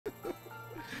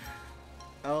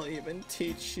I'll even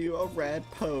teach you a rad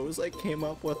pose I came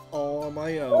up with all on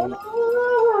my own.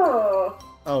 Oh.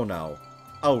 Oh no.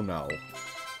 Oh no.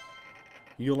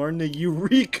 You learned the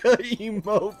Eureka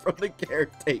emote from the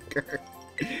caretaker.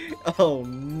 Oh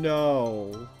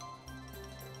no.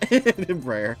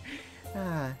 Rare.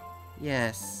 Ah,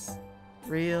 yes.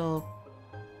 Real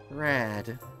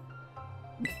rad.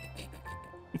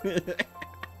 I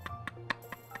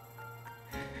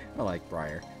like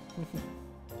Briar.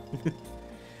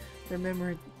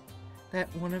 Remember that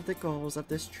one of the goals of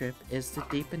this trip is to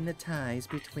deepen the ties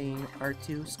between our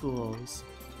two schools.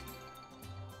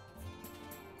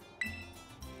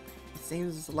 It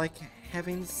seems like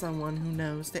having someone who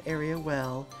knows the area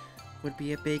well would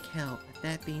be a big help.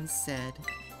 That being said,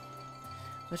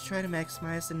 let's try to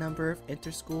maximize the number of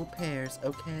inter-school pairs,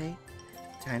 okay?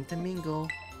 Time to mingle.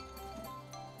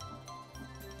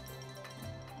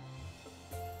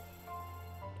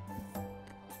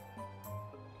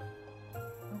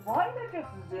 Why did I just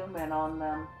zoom in on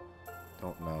them?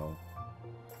 Don't know.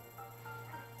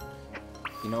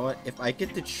 You know what? If I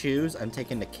get to choose, I'm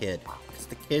taking the kid. Because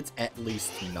the kid's at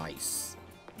least nice.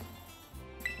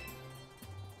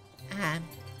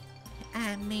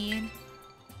 Man.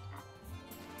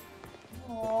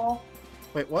 Aww.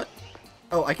 Wait, what?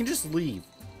 Oh, I can just leave.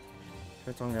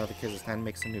 They're telling the other kids it's time to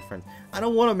make some new friends. I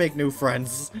don't want to make new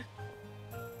friends.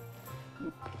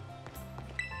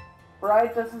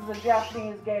 Right, this is a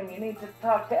Japanese game. You need to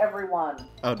talk to everyone.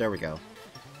 Oh, there we go.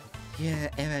 Yeah,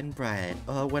 Evan Brian.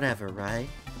 Whatever, right?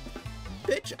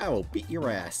 Bitch, I will beat your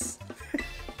ass.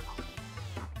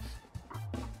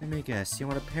 Let me guess, you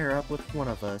want to pair up with one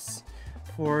of us.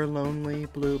 Poor, lonely,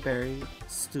 blueberry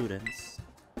students.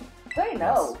 Say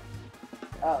no.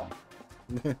 Oh.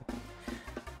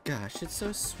 Gosh, it's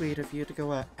so sweet of you to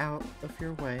go out of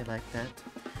your way like that.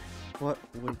 What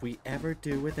would we ever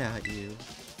do without you?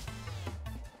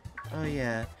 Oh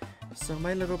yeah, so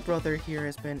my little brother here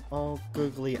has been all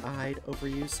googly-eyed over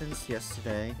you since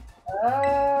yesterday.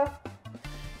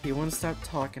 He won't stop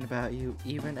talking about you,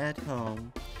 even at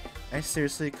home. I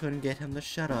seriously couldn't get him to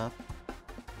shut up.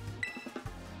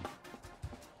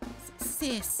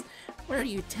 Sis, what are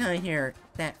you telling her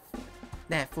that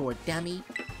for, dummy?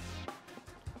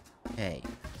 Hey,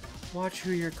 watch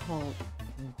who you're called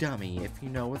dummy if you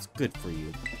know what's good for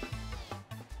you.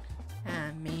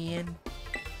 Man.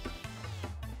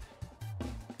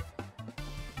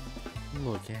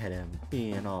 Look at him,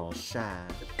 being all shy.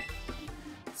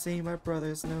 See, my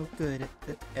brother's no good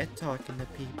at talking to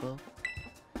people.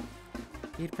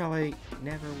 He'd probably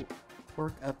never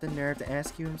work up the nerve to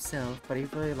ask you himself, but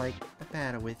he'd really like a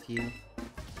battle with you.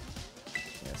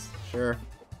 Yes, sure.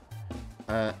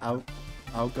 I'll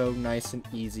go nice and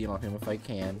easy on him if I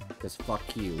can, cause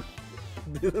fuck you.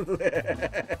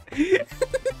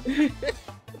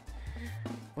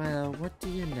 Well, what do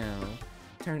you know?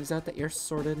 Turns out that you're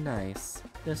sorta nice.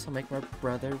 This'll make my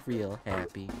brother real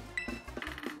happy.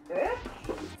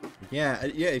 Yeah,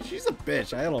 she's a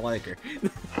bitch. I don't like her.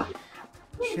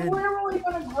 She's literally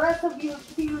been aggressive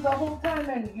to you the whole time,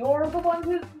 and you're the one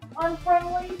who's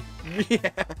unfriendly?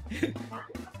 Yeah.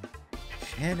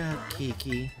 Chin up,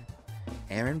 Kiki.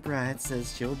 Aaron Bride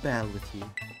says she'll battle with you.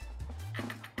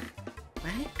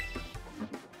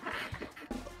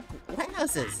 What?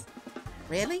 Wowzers.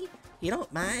 Really? You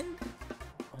don't mind?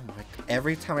 Oh my god.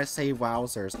 Every time I say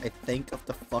wowzers, I think of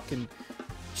the fucking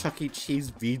Chuck E.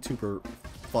 Cheese VTuber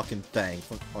fucking thing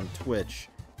on Twitch.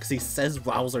 Because he says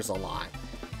wowzers a lot.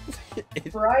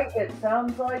 Right, it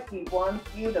sounds like he wants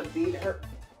you to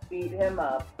beat him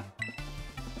up.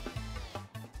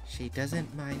 She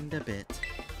doesn't mind a bit.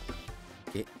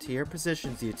 Get to your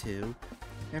positions, you two.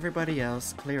 Everybody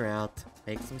else, clear out.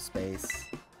 Make some space.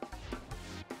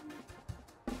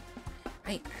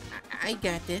 I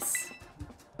got this.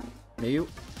 Maybe.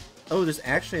 Oh, there's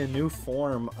actually a new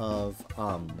form of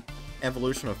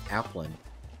evolution of Applin,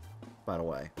 by the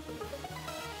way.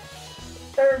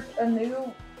 There's a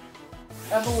new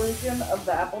evolution of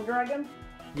the apple dragon?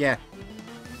 Yeah.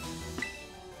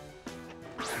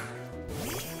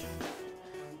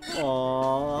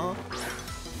 Aww.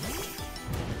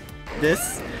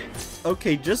 This...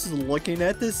 Okay, just looking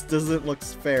at this doesn't look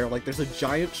fair. Like, there's a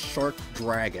giant shark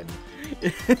dragon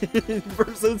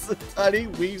versus a tiny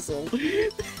weasel.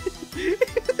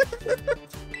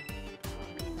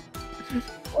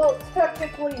 Well, it's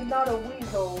technically not a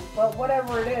weasel, but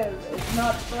whatever it is, it's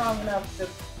not strong enough to...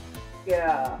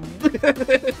 Yeah.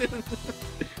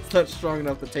 It's not strong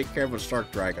enough to take care of a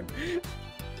shark dragon.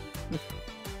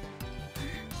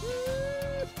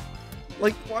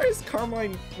 Like, why is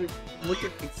Carmine looking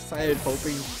excited,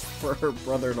 hoping for her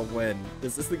brother to win?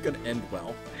 This isn't gonna end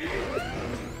well.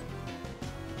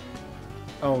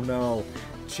 Oh no.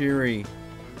 Cheery.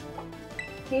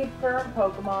 Keep current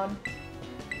Pokemon.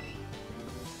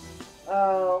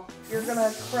 Oh, you're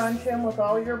gonna crunch him with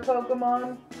all your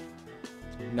Pokemon?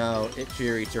 No,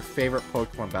 Cheery, it's your favorite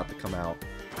Pokemon about to come out.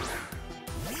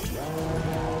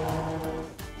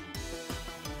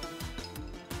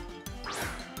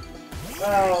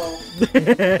 Oh.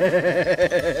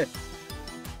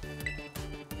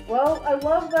 Well, I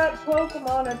love that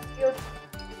Pokemon. It's just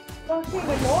fucking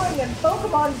annoying in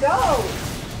Pokemon Go.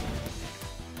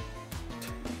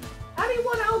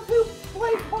 Anyone else who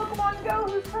plays Pokemon Go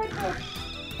who's trying to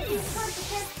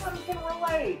catch them can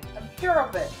relate. I'm sure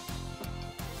of it.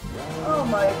 Oh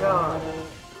my god.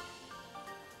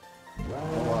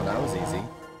 Well, that was easy.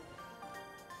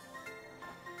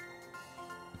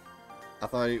 I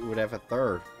thought it would have a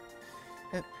third.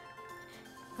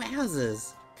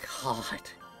 Wowzers. God,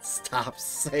 stop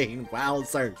saying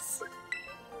wowzers.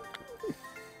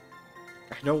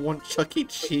 I don't want Chuck E.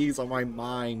 Cheese on my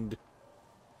mind.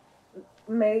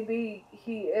 Maybe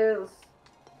he is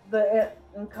the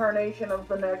incarnation of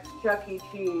the next Chuck E.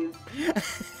 Cheese.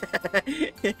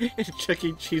 Chuck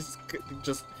E. Cheese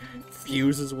just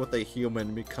fuses with a human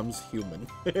and becomes human.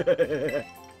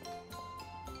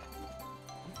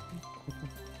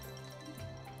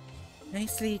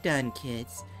 Nicely done,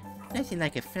 kids. Nothing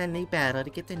like a friendly battle to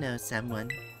get to know someone.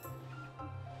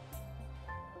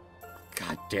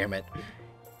 God damn it.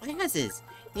 Wowzers,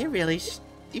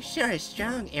 you sure are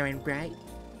strong, Aaron Bright.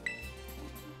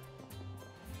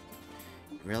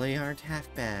 Really aren't half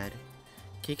bad.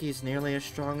 Kiki's nearly as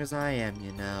strong as I am,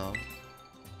 you know.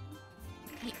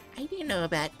 I didn't know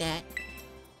about that.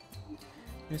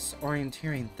 This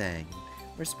orienteering thing.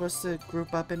 We're supposed to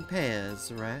group up in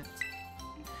pairs, right?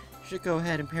 Should go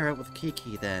ahead and pair up with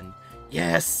Kiki then.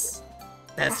 Yes!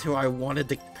 That's who I wanted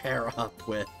to pair up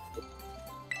with.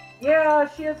 Yeah,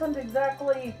 she isn't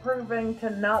exactly proving to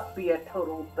not be a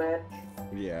total bitch.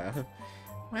 Yeah.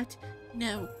 What?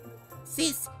 No.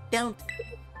 Sis, don't.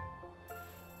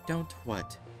 Don't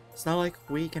what? It's not like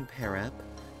we can pair up.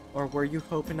 Or were you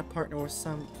hoping to partner with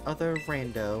some other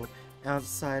rando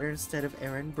outsider instead of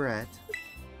Aaron Brett?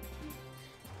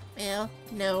 Well,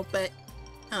 no, but...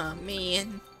 Aw,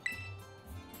 man.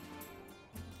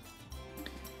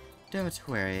 Don't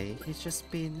worry, he's just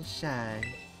being shy.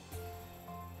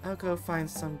 I'll go find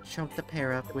some chump to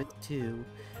pair up with too.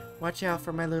 Watch out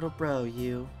for my little bro,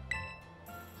 you.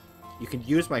 You can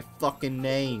use my fucking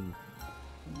name.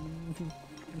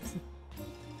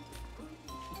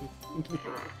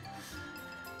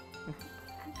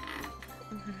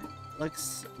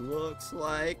 Looks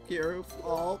like you're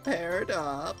all paired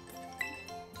up.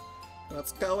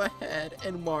 Let's go ahead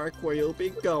and mark where you'll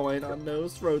be going on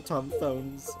those Rotom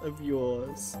phones of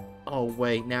yours. Oh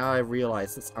wait, now I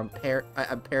realize since I'm paired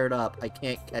up, I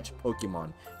can't catch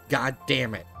Pokemon. God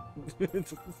damn it.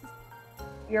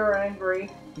 You're angry.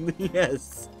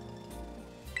 Yes.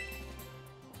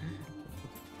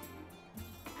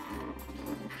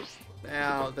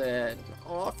 Now then,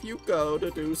 off you go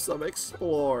to do some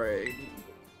exploring.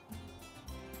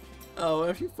 Oh,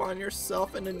 if you find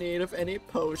yourself in the need of any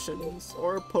potions,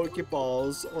 or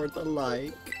Pokeballs, or the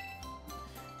like,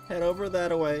 head over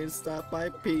that way and stop by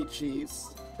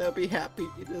Peachy's. They'll be happy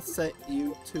to set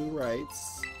you to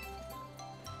rights.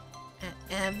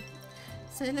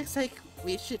 So it looks like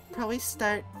we should probably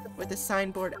start with the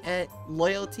signboard at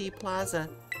Loyalty Plaza.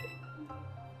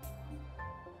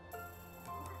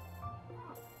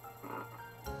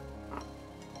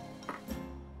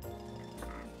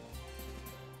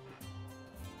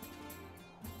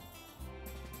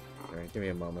 Alright, give me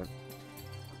a moment.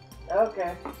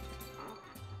 Okay.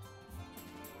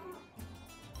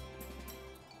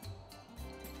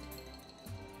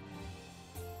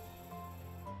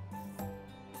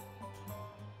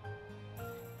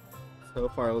 So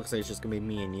far, it looks like it's just gonna be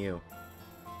me and you.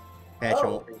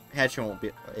 Hatchet won't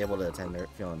be able to attend. They're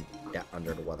feeling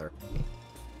under the weather.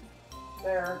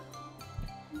 There.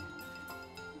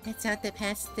 It's out to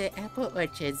past the apple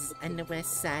orchards on the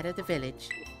west side of the village.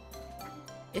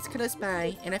 It's close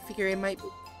by, and I figure it might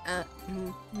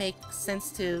make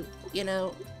sense to, you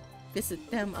know,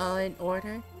 visit them all in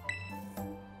order.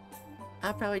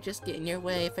 I'll probably just get in your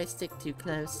way if I stick too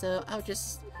close, so I'll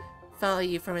just follow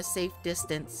you from a safe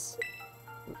distance.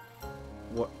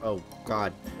 What? Oh,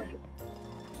 God.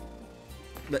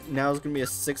 Now it's gonna be a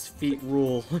 6 feet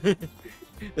rule.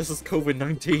 This is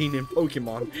COVID-19 in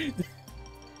Pokemon.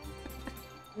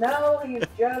 No, he's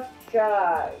just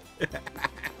shy. So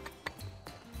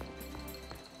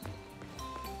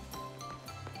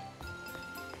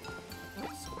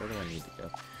where do I need to go?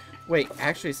 Wait,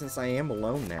 actually, since I am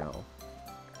alone now.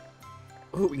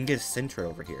 Oh, we can get a Sentret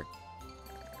over here.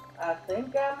 I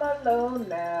think I'm alone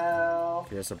now.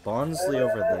 There's a Bonsley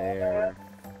over there.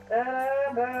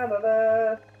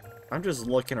 I'm just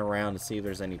looking around to see if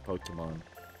there's any Pokemon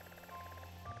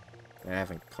I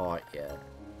haven't caught yet.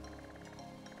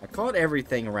 I caught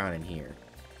everything around in here.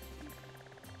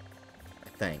 I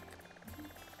think.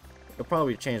 It'll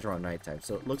probably change around nighttime.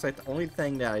 So it looks like the only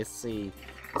thing that I see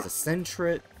is a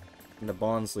Sentret and a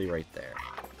Bonsley right there.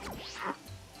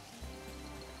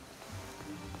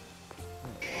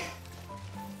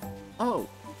 Oh!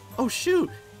 Oh shoot!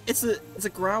 It's a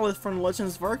Growlithe from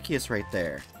Legends of Arceus right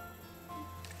there.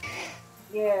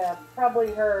 Yeah,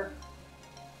 probably her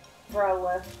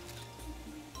Growlithe.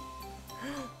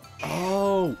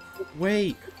 Oh!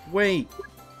 Wait! Wait!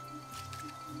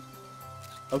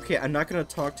 Okay, I'm not gonna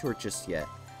talk to her just yet.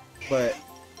 But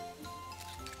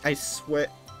I swear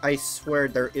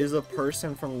there is a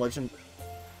person from Legend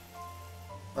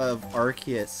of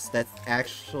Arceus that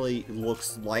actually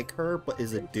looks like her, but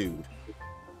is a dude.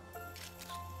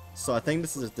 So I think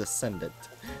this is a descendant.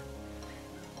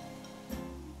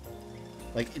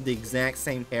 Like, the exact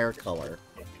same hair color.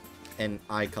 And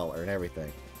eye color and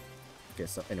everything. Okay,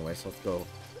 so anyways, let's go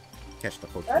catch the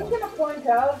Pokemon. I'm gonna point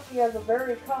out she has a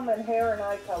very common hair and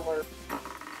eye color.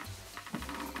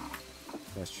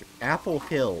 That's true. Apple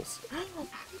Hills.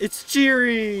 It's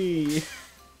Cheery!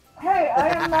 Hey, I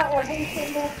am not every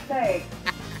single snake.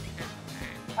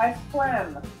 I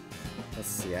swim. Let's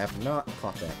see, I have not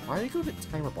caught that. Why did I go to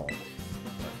Timer Ball?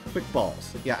 Quick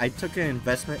Balls. Yeah, I took an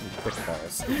investment in Quick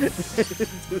Balls.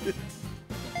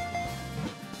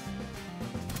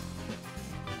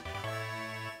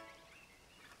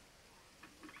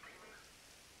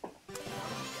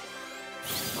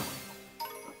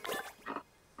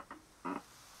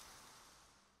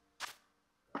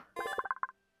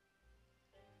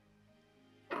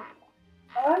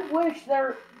 I wish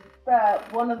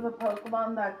that one of the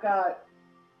Pokemon that got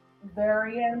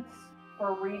variants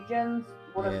for regions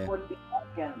would be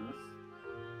Ekans.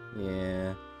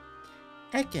 Yeah.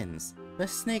 Ekans, the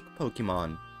snake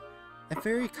Pokemon. A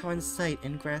very common sight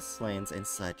in grasslands and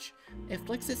such. It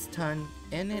flicks its tongue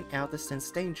in and out to sense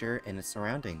danger in its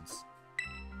surroundings.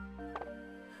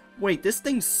 Wait, this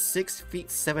thing's 6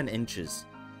 feet 7 inches.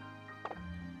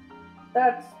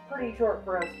 That's pretty short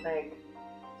for a snake.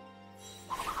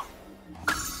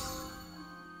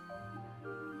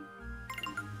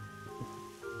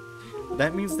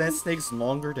 That means that snake's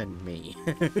longer than me.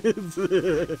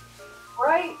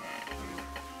 Right?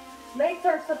 Snakes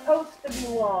are supposed to be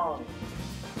long.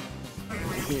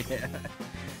 Yeah.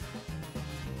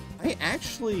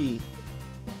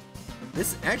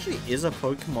 This actually is a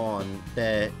Pokemon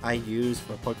that I use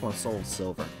for Pokemon Soul and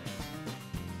Silver.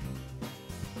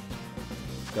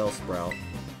 Bellsprout.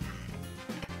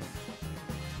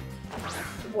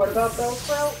 What about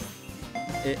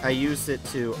Bellsprout? I used it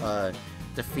to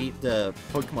defeat the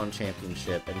Pokemon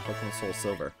Championship in Pokemon Soul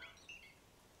Silver.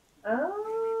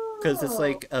 Oh. Because it's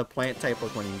like a plant type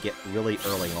Pokemon you can get really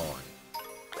early on.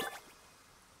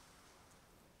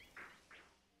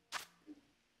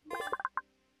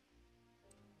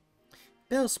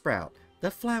 Bellsprout, the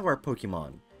flower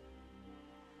Pokemon.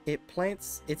 It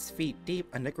plants its feet deep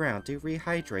underground to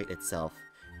rehydrate itself.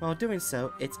 While doing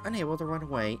so, it's unable to run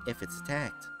away if it's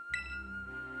attacked.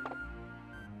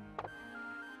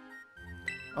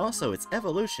 Also, its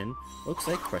evolution looks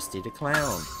like Krusty the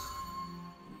Clown.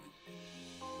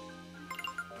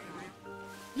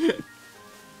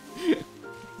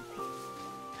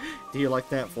 Do you like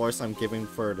that voice I'm giving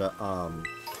for the,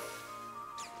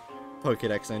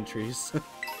 Pokédex entries?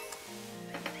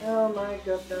 Oh my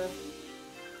goodness.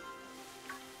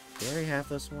 Do I already have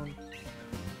this one?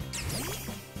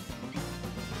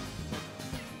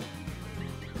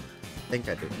 I think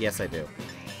I do. Yes, I do.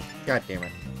 God damn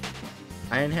it.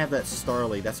 I didn't have that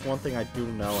Starly. That's one thing I do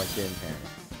know I didn't have.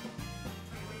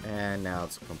 And now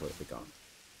it's completely gone.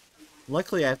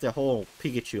 Luckily, I have the whole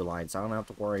Pikachu line, so I don't have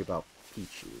to worry about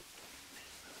Pichu.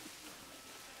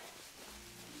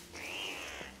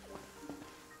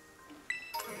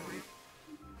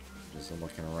 Just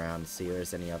looking around to see if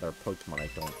there's any other Pokemon I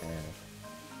don't have.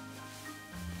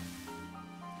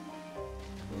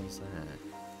 What is that?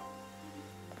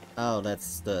 Oh,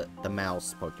 that's the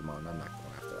mouse Pokemon. I'm not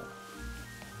going after that.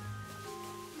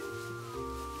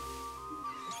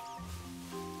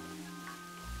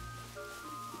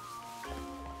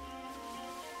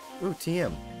 Ooh,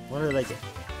 TM. What did I get?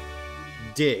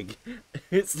 Dig.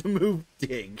 It's the move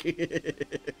Dig.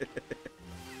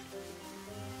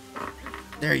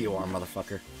 There you are,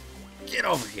 motherfucker. Get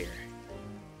over here.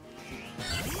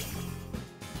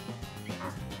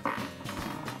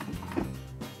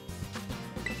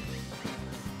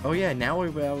 Oh yeah, now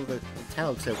we'll be able to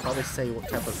tell, because it'll probably say what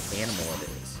type of animal it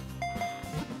is.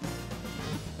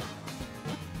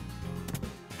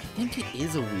 I think it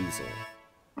is a weasel.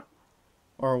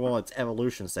 Or, well, its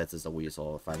evolution sets is a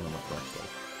weasel, if I remember correctly.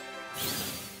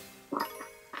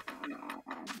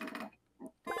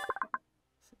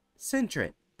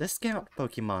 Sentret, the scout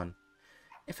Pokemon.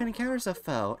 If it encounters a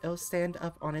foe, it'll stand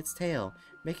up on its tail,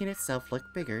 making itself look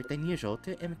bigger than usual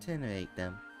to intimidate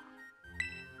them.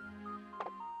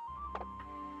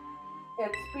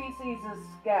 Its species is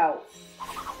Scout.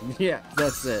 Yeah,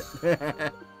 that's it.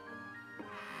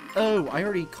 Oh, I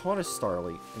already caught a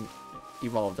Starly and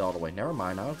evolved all the way. Never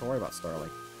mind, I don't have to worry about Starly.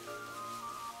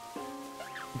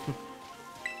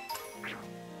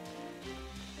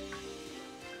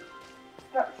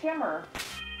 Shimmer.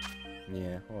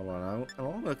 Yeah, hold on. I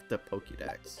want to look at the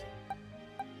Pokédex.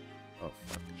 Oh,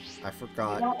 fuck. I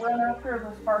forgot. You don't run after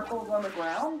the sparkles on the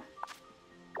ground?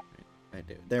 I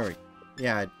do. There we go.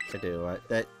 Yeah, I do.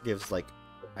 That gives, like,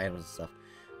 items and stuff.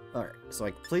 Alright, so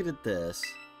I completed this.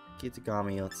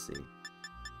 Kitagami, let's see.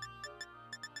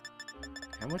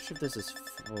 How much of this is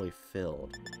fully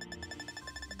filled?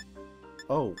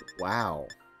 Oh, wow.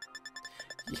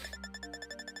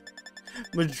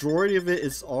 Majority of it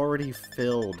is already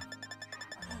filled.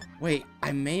 Wait,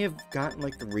 I may have gotten,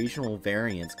 like, the regional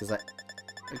variants, because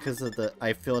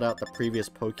I filled out the previous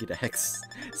Pokédex,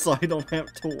 so I don't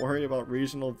have to worry about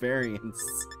regional variants.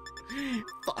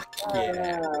 Fuck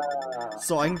yeah.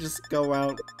 So I can just go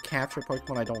out, capture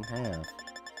Pokemon I don't have.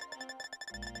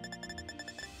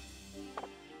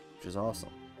 Which is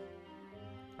awesome.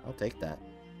 I'll take that.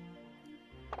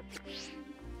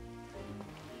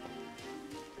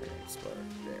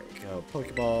 There we go.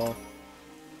 Pokeball.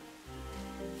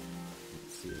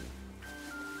 Let's see.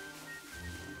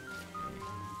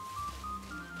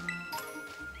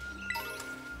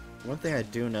 One thing I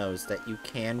do know is that you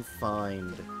can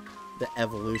find the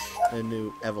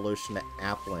new evolution to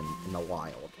Applin in the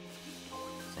wild.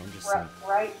 So I'm just saying.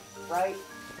 Right.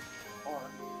 Or...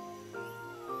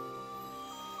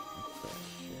 What the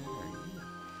shit are you?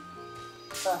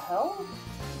 The hell?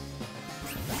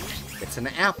 It's an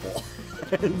apple.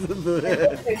 Is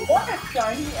that a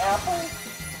shiny apple?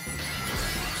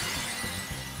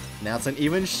 Now it's an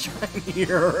even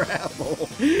shinier apple.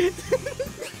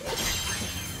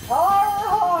 Har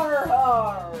har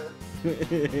har!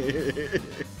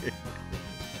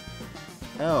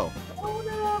 Oh. Oh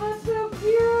no, that's so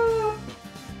cute!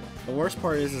 The worst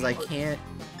part is I can't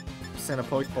send a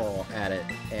Pokeball at it,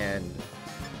 and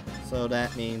so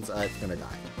that means it's gonna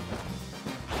die.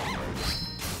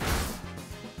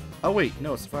 Oh wait,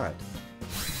 no, it survived.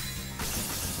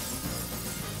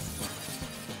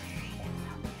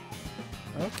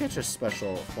 I'll catch a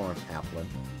special form of Applin.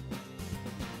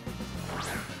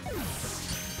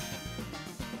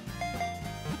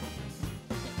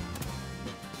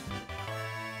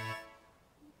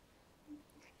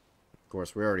 Of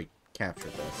course, we already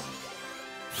captured this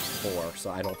before, so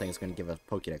I don't think it's going to give us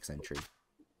Pokédex entry.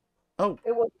 Oh!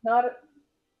 It was not a...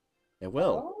 It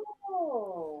will.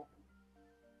 Oh!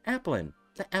 Applin,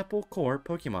 the apple core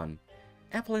Pokemon.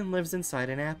 Applin lives inside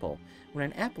an apple.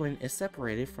 When an Applin is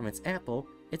separated from its apple,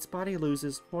 its body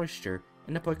loses moisture,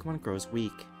 and the Pokemon grows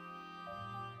weak.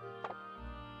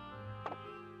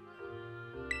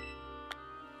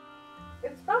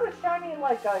 It's not as shiny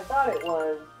like I thought it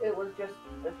was. It was just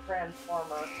a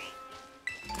transformer.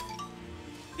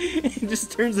 It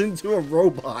just turns into a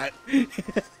robot.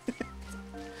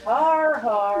 Har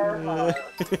har har.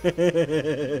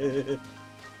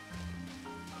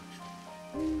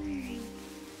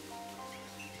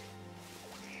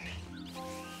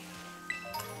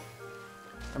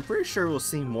 I'm pretty sure we'll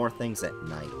see more things at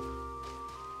night.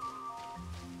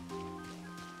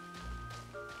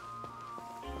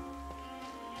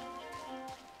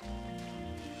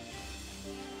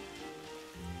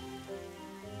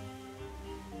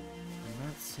 I'm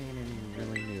not seeing any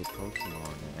really new Pokemon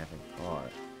that I haven't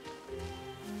caught.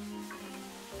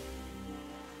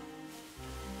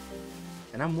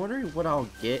 And I'm wondering what I'll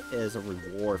get as a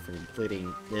reward for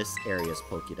completing this area's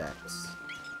Pokédex.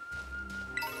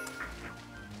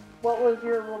 What was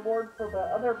your reward for the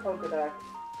other Pokedex?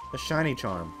 A shiny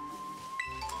charm.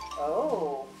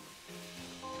 Oh.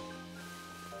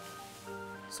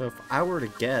 So if I were to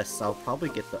guess, I'll probably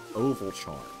get the oval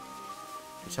charm,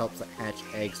 which helps it hatch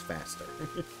eggs faster.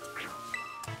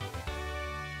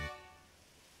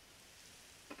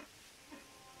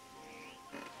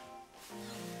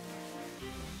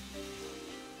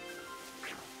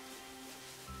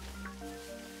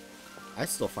 I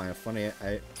still find it funny,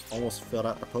 I almost filled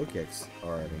out the Pokédex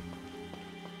already.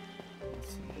 Let's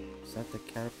see. Is that the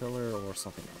caterpillar or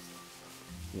something else?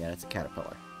 Yeah, that's a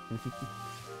caterpillar.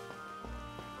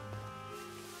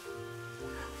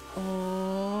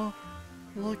 Oh,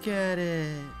 look at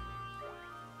it.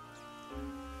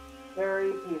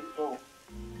 Very peaceful.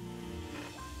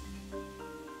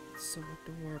 It's so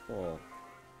adorable.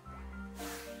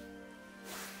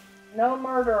 No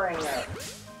murdering it.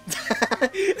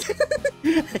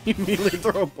 You immediately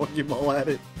throw a Pokeball at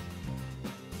it.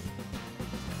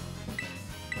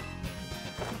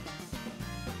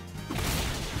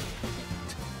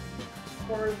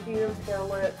 Or you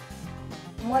kill it.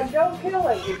 I'm like, don't kill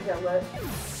it, you kill it.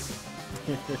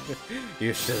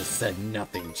 You should have said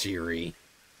nothing, Cheery.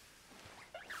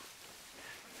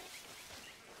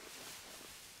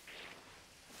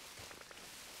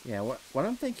 Yeah, what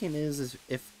I'm thinking is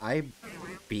if I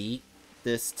beat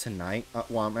this tonight,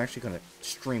 well, I'm actually gonna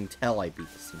stream till I beat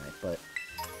this tonight, but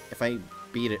if I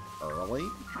beat it early,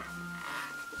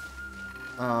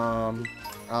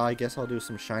 I guess I'll do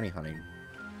some shiny hunting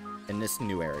in this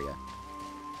new area.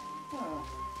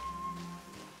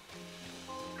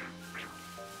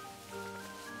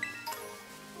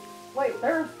 Wait,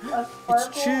 there's a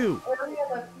sparkle area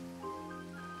that...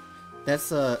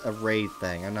 That's a raid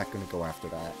thing. I'm not gonna go after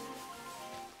that.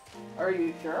 Are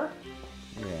you sure?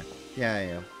 Yeah. Yeah, I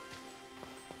am.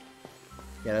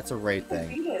 Yeah, that's a raid thing.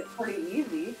 You beat it pretty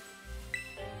easy.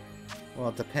 Well,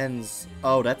 it depends.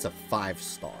 Oh, that's a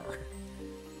 5-star.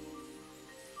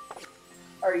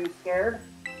 Are you scared?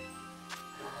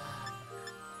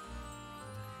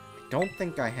 I don't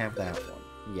think I have that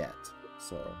one yet,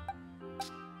 so...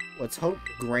 Let's hope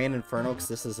Grand Inferno, because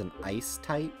this is an ice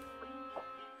type.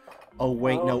 Oh,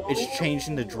 wait, no, it's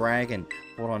changing the dragon.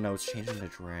 Hold on, no, it's changing the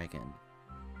dragon.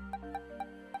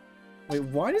 Wait,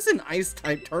 why does an ice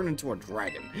type turn into a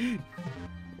dragon?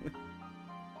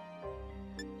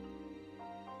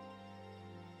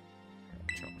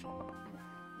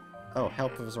 Oh,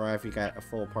 help has arrived. You got a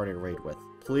full party to raid with.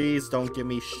 Please don't give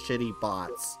me shitty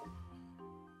bots.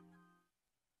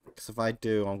 Because if I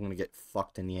do, I'm gonna get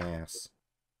fucked in the ass.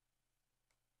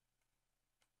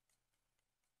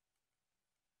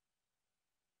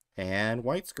 And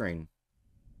white screen.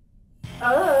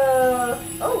 Oh.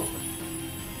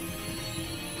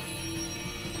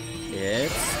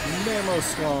 It's Memo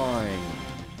Slime.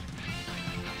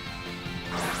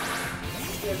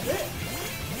 Is it?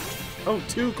 Oh,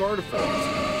 2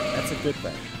 Gardevoirs. That's a good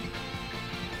thing.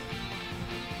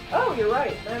 Oh, you're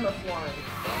right. Mammoth Slime.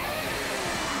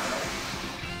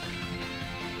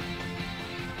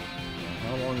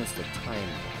 How long is the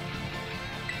timer?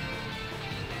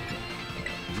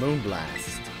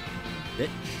 Moonblast. Bitch.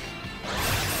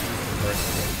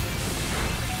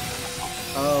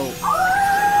 Oh.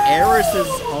 Eris is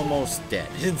almost dead.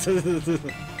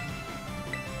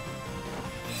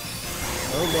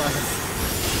 Moonblast.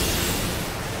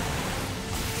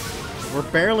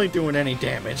 We're barely doing any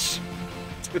damage.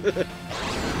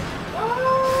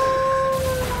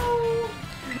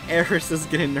 Eris is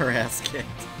getting her ass kicked.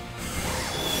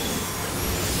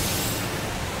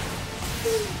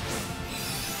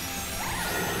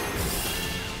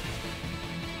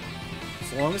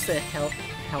 As long as the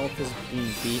health is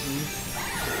being beaten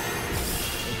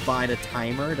by the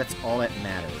timer, that's all that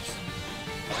matters.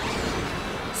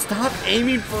 Stop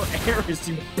aiming for Eris,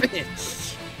 you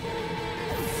bitch!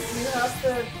 You have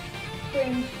to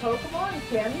change Pokemon,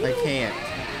 can you? I can't. I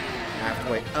have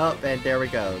to wait. Oh, and there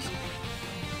it goes.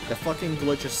 The fucking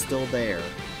glitch is still there.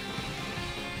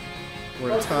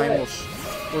 Where the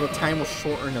time will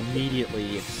shorten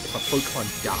immediately if a Pokemon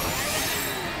dies.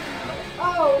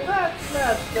 Oh, that's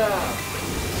messed up.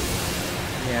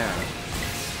 Yeah.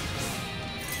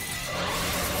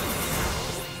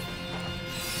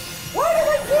 Why did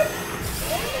I keep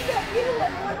aiming at you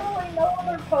and literally no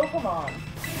other Pokemon?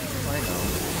 I know.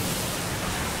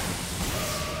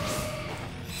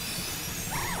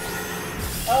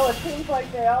 Oh, it seems like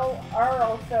they all are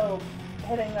also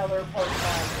hitting other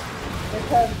Pokemon.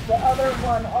 Because the other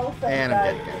one also And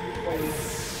I'm died. getting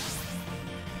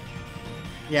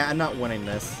Yeah, I'm not winning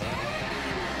this.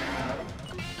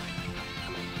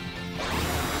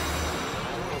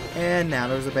 And now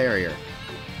there's a barrier.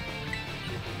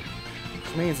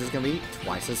 Which means it's gonna be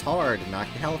twice as hard to knock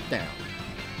the health down.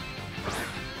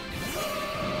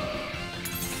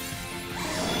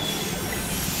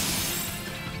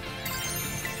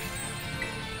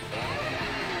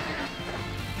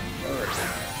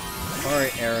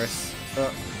 Alright, Eris.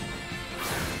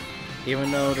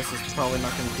 Even though this is probably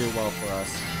not going to do well for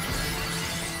us,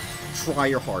 try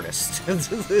your hardest.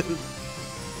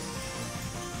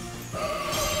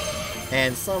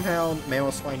 And somehow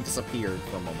Mammoth Swine disappeared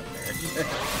for a moment there.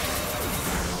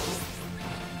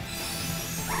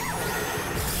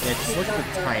 Yeah, just look at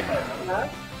the timer. Huh?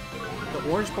 The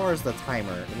orange bar is the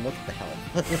timer, and look at the health.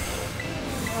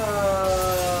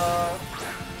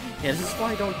 Yeah, this is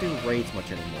why I don't do raids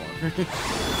much anymore.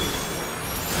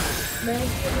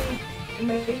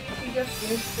 Maybe she just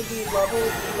needs to be level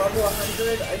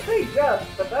 100. I say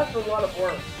just, but that's a lot of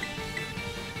work.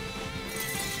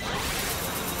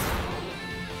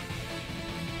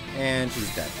 And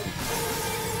she's dead.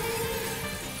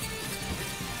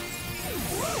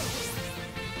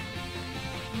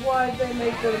 Why'd they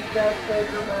make those deaths so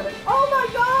dramatic? Oh my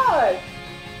god!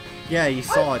 Yeah, you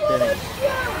saw it, didn't you?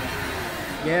 Yeah!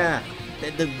 Yeah,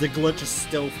 the glitch is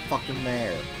still fucking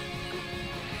there.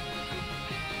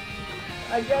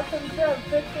 I guess instead of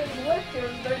fixing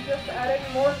glitches, they're just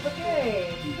adding more to the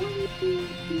game.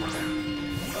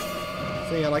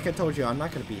 So yeah, like I told you, I'm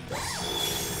not gonna beat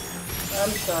this.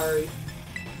 I'm sorry.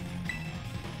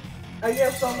 I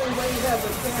guess the only way you have a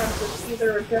chance is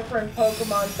either a different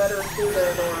Pokemon better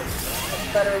suited or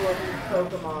a better looking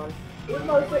Pokemon. Even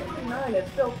though 69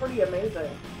 is still pretty amazing.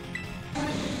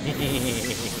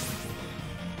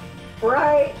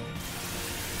 Right?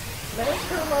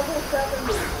 Master level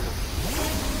 70.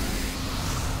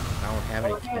 I don't have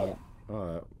any kid.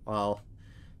 Well,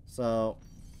 so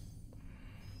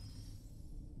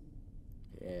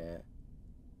yeah.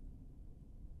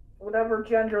 Whatever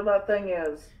gender that thing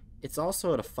is. It's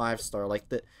also at a 5-star. Like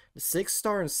the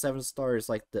 6-star and 7-star is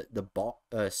like the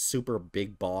super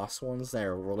big boss ones that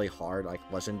are really hard, like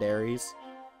legendaries.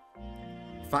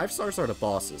 5 stars are the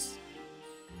bosses.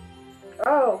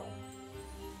 Oh.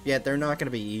 Yeah, they're not gonna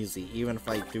be easy, even if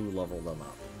I do level them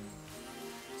up.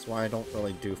 That's why I don't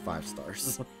really do 5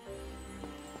 stars.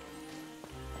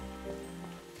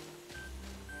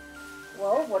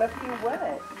 Well, what if you win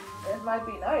it? It might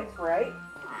be nice, right?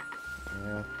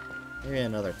 Yeah, maybe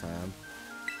another time.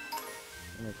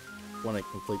 I want to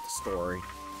complete the story.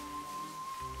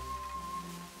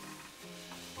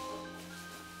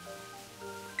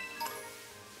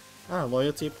 Ah,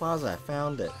 Loyalty Plaza, I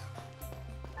found it.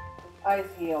 Ice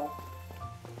heal.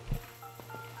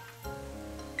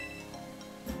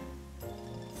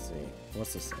 Let's see,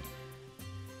 what's this thing?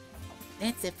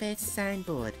 That's a first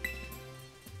signboard.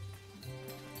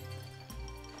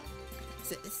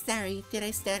 Sorry, did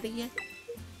I startle you?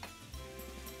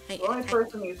 The only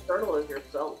person you startle is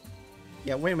yourself.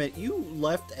 Yeah, wait a minute, you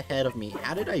left ahead of me.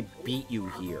 How did I beat you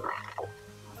here?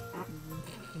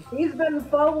 He's been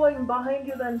following behind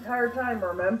you the entire time,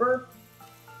 remember?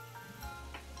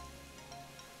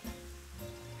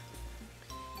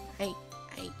 I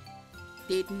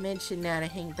didn't mention now to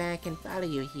hang back and follow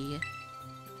you here.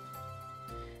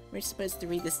 We're supposed to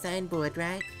read the signboard,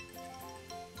 right?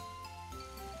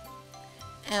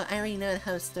 Oh, I already know the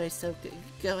whole story, so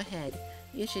go ahead.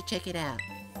 You should check it out.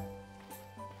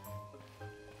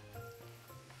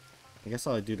 I guess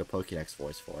I'll do the Pokédex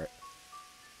voice for it.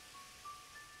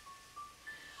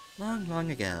 Long,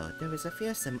 long ago, there was a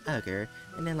fearsome ogre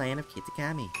in the land of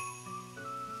Kitakami.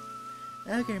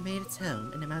 The ogre made its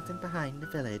home in the mountain behind the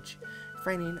village,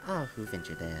 frightening all who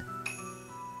ventured there.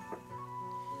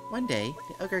 One day,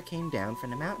 the ogre came down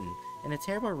from the mountain, and a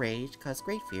terrible rage caused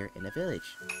great fear in the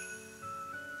village.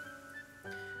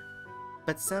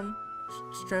 But some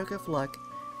stroke of luck,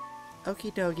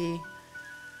 Okidogi,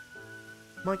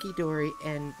 Monkey Dory,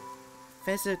 and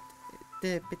Fezzo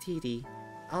the Petiti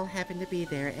all happened to be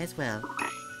there as well.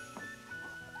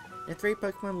 The 3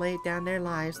 Pokemon laid down their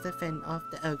lives to fend off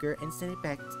the ogre and send it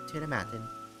back to the mountain.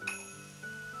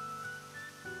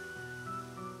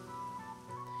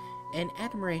 In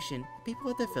admiration, the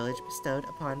people of the village bestowed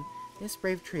upon this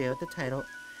brave trio the title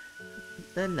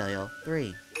the Loyal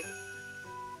 3.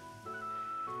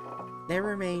 Their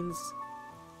remains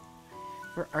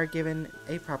are given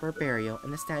a proper burial,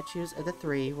 and the statues of the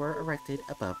 3 were erected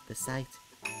above the site.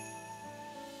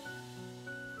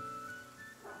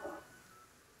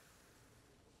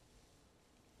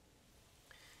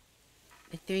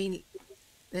 The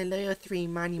Loyal 3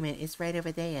 monument is right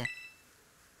over there.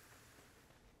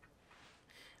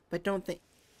 But don't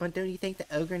you think the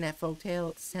ogre in that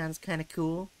folktale sounds kind of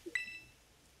cool?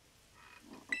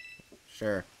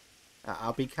 Sure.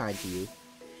 I'll be kind to you.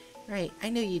 Right, I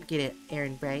knew you'd get it,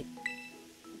 Aaron Bright.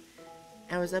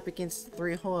 It was up against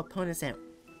three whole opponents at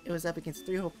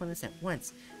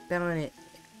once, battling it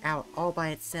out all by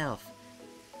itself.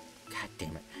 God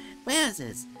damn it.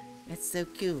 Wowzers! That's so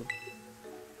cool.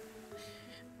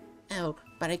 Oh,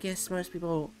 but I guess most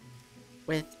people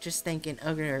with just thinking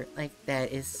ogre like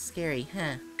that is scary,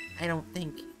 huh? I don't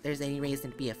think there's any reason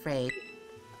to be afraid.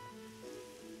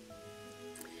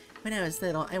 When I was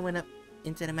little, I went up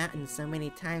into the mountains so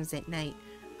many times at night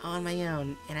on my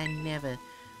own, and I never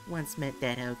once met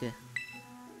that ogre.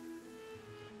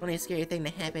 Only scary thing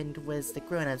that happened was the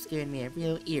grown-ups giving me a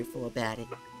real earful about it.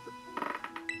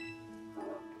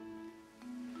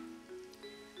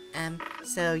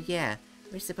 So yeah,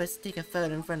 we're supposed to take a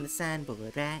photo in front of the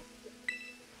signboard, right?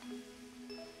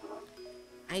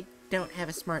 I don't have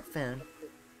a smartphone.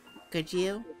 Could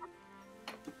you?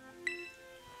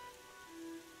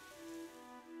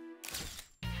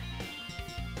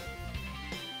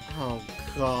 Oh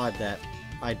god, that...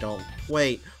 I don't...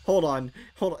 Wait, hold on.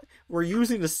 We're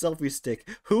using the selfie stick.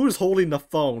 Who's holding the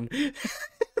phone?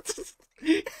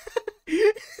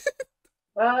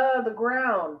 The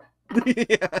ground.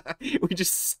 Yeah, we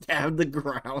just stabbed the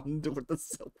ground with the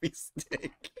selfie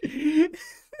stick.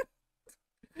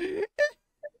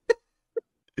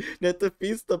 That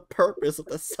defeats the purpose of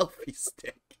the selfie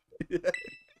stick.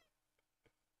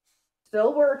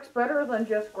 Still works better than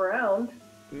just ground.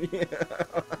 Yeah.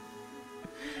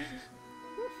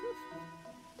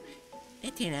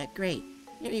 That turned out great.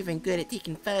 You're even good at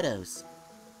taking photos.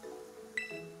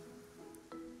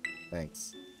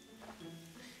 Thanks.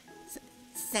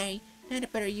 Sorry, not to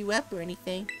butter you up or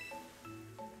anything.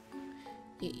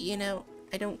 You know,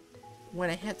 I don't want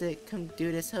to have to come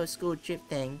do this whole school trip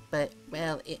thing, but,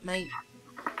 well, it might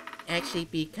actually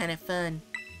be kind of fun.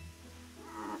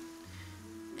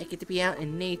 I get to be out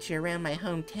in nature around my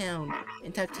hometown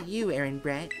and talk to you, Aaron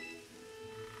Brett.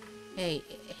 Hey,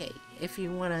 if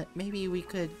you wanna, maybe we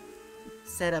could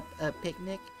set up a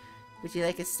picnic. Would you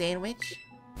like a sandwich?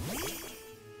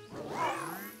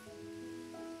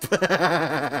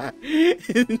 The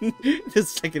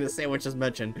second a sandwich is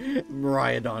mentioned,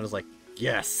 Mariah Dawn is like,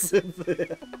 yes.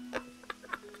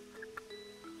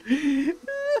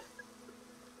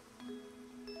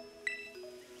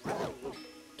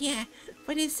 Yeah,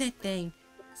 what is that thing?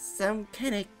 Some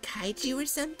kind of kaiju or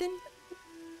something?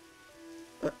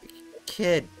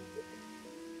 Kid,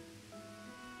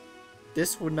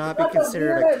 this would not be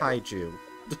considered a kaiju.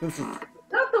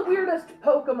 Not the weirdest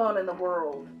Pokemon in the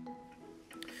world.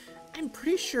 I'm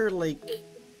pretty sure, like,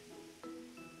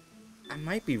 I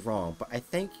might be wrong, but I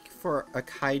think for a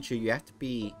kaiju you have to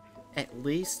be at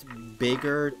least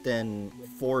bigger than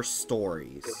 4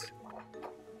 stories.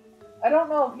 I don't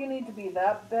know if you need to be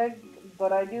that big,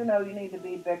 but I do know you need to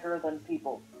be bigger than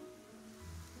people.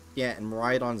 Yeah, and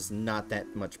Miraidon's not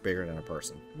that much bigger than a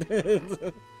person.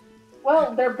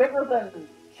 Well, they're bigger than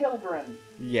children.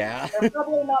 Yeah. They're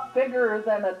probably not bigger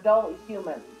than adult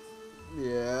humans.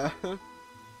 Yeah.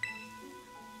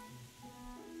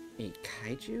 Hey,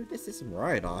 kaiju? This is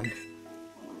Miraidon.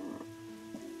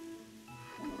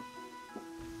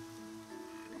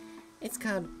 It's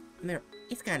called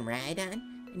Rhydon,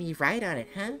 and you ride on it,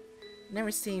 huh?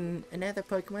 Never seen another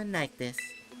Pokemon like this.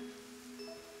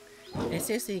 And it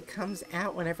seriously comes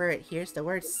out whenever it hears the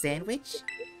word sandwich?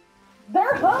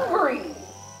 They're hungry!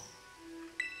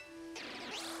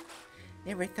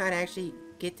 Never thought I'd actually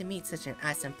get to meet such an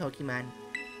awesome Pokemon.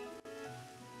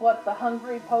 What, the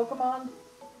hungry Pokemon?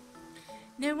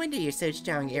 No wonder you're so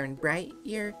strong, Aaron Bright.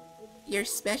 You're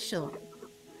special.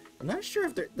 I'm not sure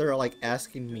if they're like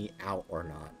asking me out or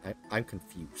not. I'm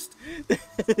confused.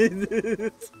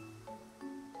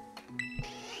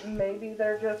 Maybe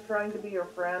they're just trying to be your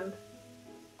friend.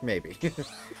 Maybe.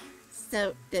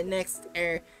 So, the next,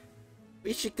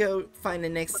 we should go find the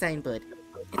next signboard.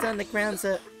 It's on the grounds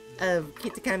of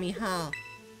Kitakami Hall.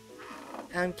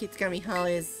 Kitakami Hall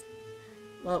is,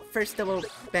 well, first we'll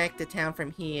back to town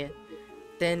from here.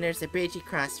 Then there's a bridge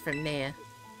across from there.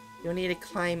 You'll need to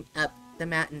climb up the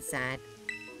mountainside.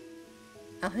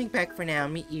 I'll hang back for now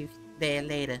and meet you there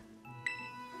later.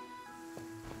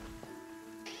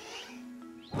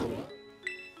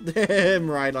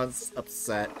 Miraidon's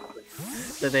upset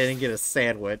that they didn't get a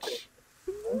sandwich.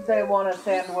 They want a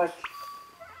sandwich.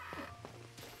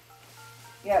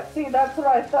 Yeah, see, that's what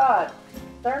I thought.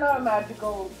 They're not a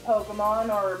magical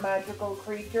Pokemon or a magical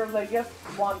creature, they just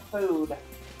want food.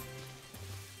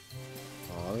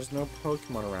 Oh, there's no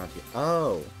Pokemon around here.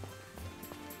 Oh!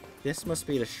 This must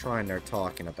be the shrine they're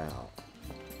talking about.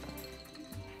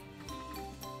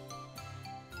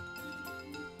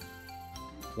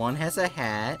 One has a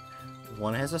hat,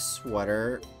 one has a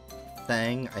sweater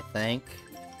thing, I think,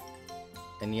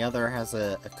 and the other has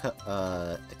a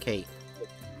cape.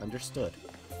 Understood.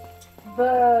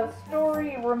 The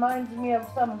story reminds me of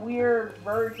some weird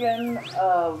version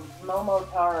of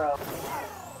Momotaro.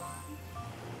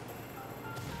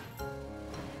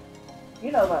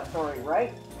 You know that story,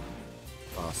 right?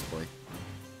 Possibly.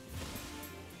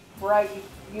 Right,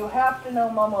 you have to know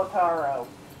Momotaro.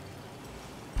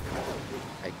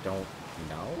 I don't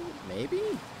know? Maybe?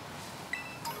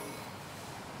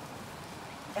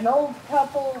 an old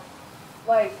couple,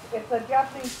 like, it's a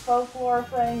Japanese folklore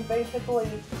thing. Basically,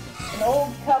 an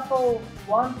old couple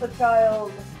wants a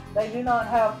child, they do not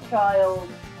have child.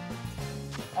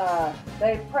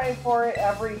 They pray for it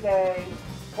every day.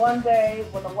 One day,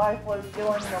 when the wife was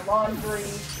doing the laundry,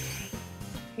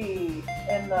 she,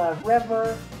 in the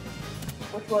river,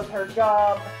 which was her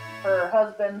job, her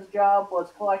husband's job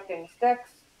was collecting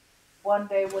sticks. One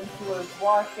day, when she was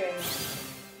washing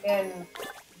in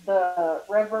the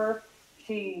river,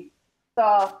 she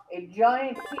saw a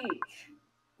giant peach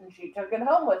and she took it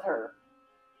home with her.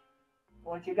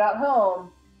 When she got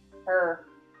home, her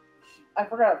I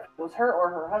forgot if it was her or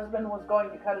her husband was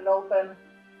going to cut it open.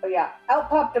 But yeah, out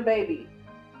popped a baby.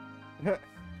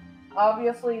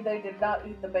 Obviously, they did not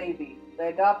eat the baby. They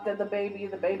adopted the baby.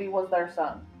 The baby was their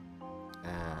son.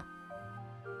 Ah.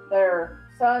 Their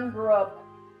son grew up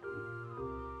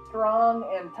strong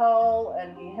and tall,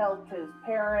 and he helped his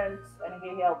parents, and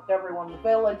he helped everyone in the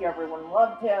village. Everyone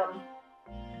loved him.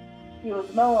 He was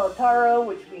Momotaro,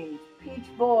 which means Peach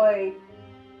Boy.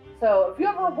 So if you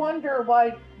ever wonder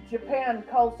why Japan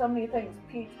calls so many things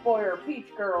Peach Boy or Peach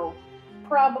Girl,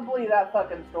 probably that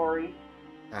fucking story.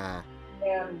 Ah.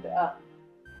 And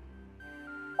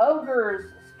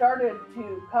ogres started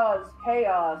to cause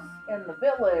chaos in the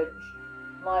village,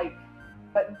 like,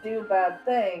 but do bad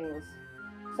things.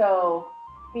 So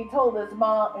he told his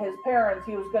parents,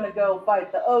 he was going to go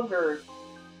fight the ogres,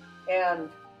 and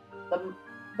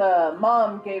the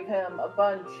mom gave him a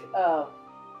bunch of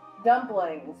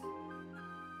dumplings,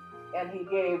 and he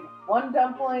gave one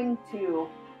dumpling to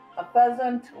a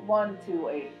pheasant, one to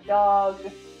a dog,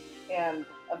 and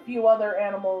a few other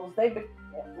animals.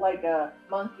 Like a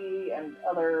monkey and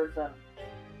others. And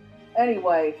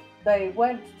anyway, they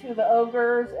went to the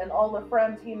ogres and all the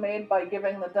friends he made by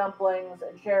giving the dumplings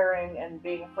and sharing and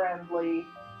being friendly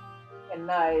and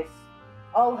nice.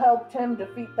 All helped him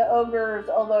defeat the ogres,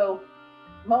 although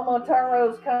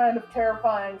Momotaro's kind of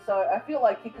terrifying, so I feel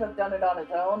like he could have done it on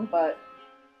his own, but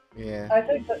Yeah. I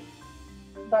think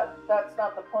that's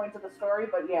not the point of the story,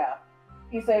 but yeah.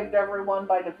 He saved everyone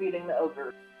by defeating the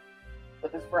ogre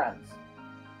with his friends.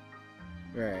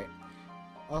 Right.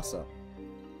 Also.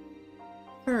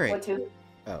 Alright. Which is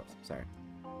Oh, sorry.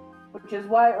 which is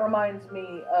why it reminds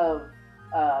me of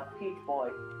Peach Boy.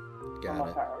 Got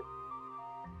it.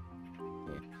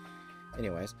 Yeah.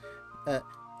 Anyways.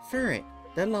 Ferret,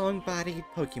 the long-bodied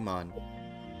Pokemon.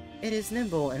 It is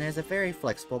nimble and has a very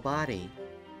flexible body.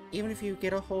 Even if you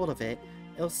get a hold of it,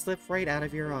 it'll slip right out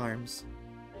of your arms.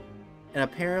 And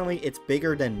apparently it's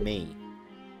bigger than me.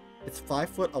 It's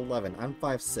 5'11". I'm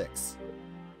 5'6".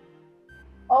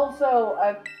 Also,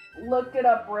 I've looked it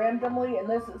up randomly, and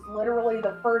this is literally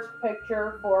the first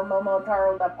picture for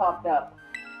Momotaro that popped up.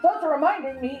 So it's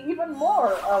reminding me even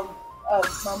more of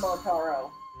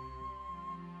Momotaro.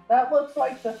 That looks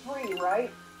like the 3,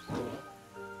 right?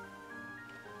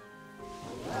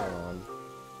 Hold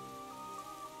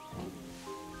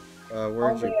on.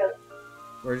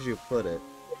 Where'd you put it?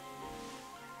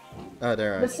 Oh,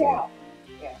 there, I The see it. cow.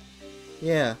 Yeah.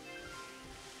 Yeah.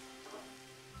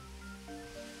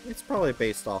 It's probably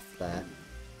based off that.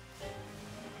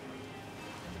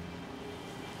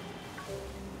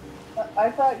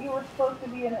 I thought you were supposed to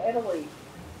be in Italy.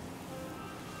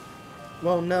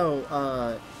 Well,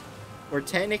 no, we're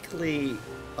technically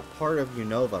a part of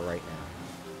Unova right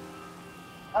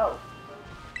now.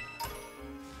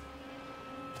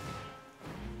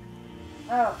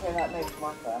 Oh, okay, that makes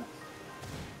more sense.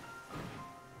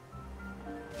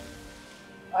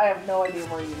 I have no idea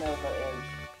where Unova is.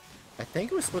 I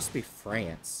think it was supposed to be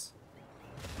France.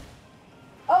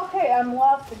 Okay, I'm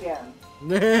lost again.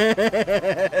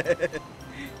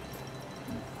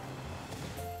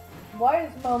 Why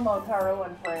is Momotaro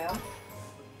in France?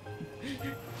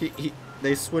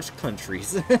 They switched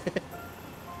countries. Okay,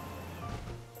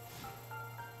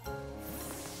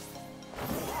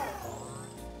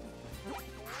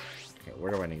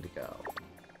 where do I need to go?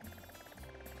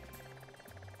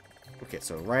 Okay,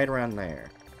 so right around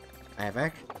there. I have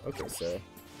actually... Okay, so...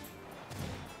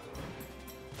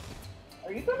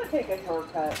 Are you gonna take a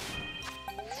shortcut?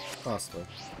 Possibly.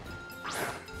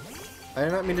 I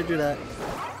did not mean to do that.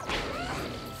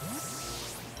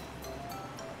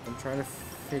 I'm trying to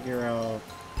figure out...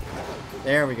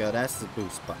 There we go, that's the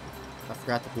boost button. I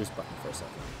forgot the boost button for a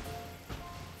second.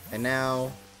 And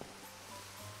now...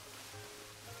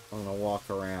 I'm gonna walk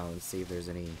around and see if there's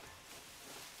any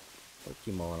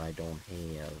Pokemon I don't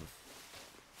have.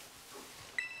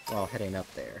 Well, heading up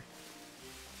there.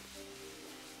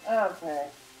 Okay.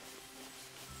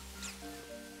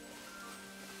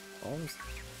 Almost.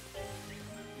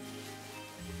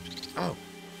 Oh!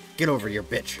 Get over your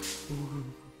bitch.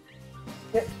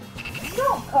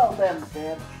 Don't call them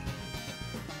bitch.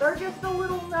 They're just a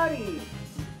little nutty.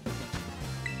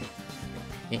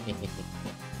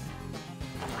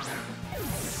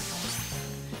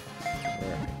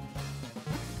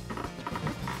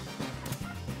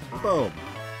 Boom.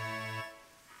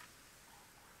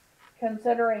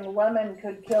 Considering Lemon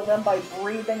could kill them by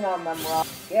breathing on them, Rob.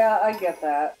 Yeah, I get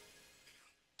that.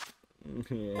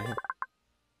 Yeah.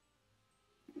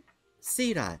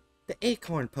 Seedot, the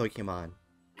acorn Pokemon.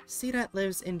 Seedot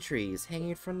lives in trees,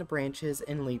 hanging from the branches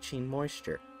and leaching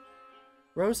moisture.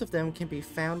 Rows of them can be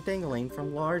found dangling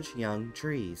from large young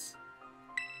trees.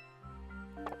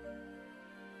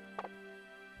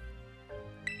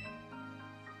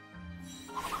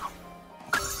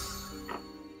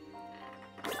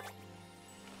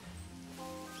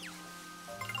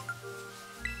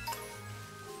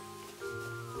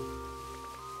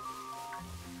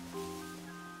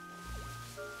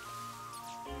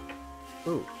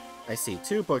 Ooh, I see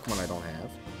 2 Pokemon I don't have.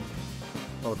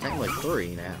 Well, technically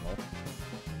 3 now.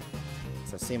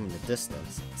 So I see them in the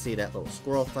distance. See that little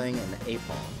squirrel thing and the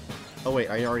A.K.A. Oh wait,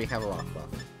 I already have a rock buff.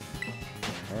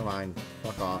 Never mind.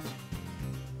 Fuck off.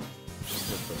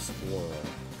 Let's look for a squirrel.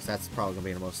 Because that's probably going to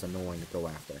be the most annoying to go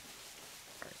after.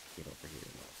 Alright, get over here,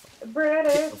 motherfucker.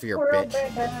 British Get over here, bitch.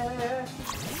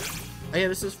 Oh yeah,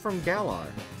 this is from Galar.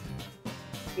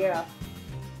 Yeah.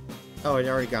 Oh, I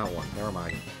already got one. Never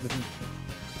mind.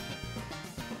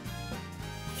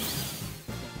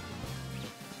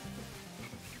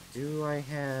 Do I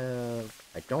have...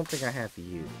 I don't think I have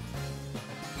you.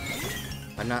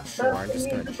 I'm not sure. I'm That's just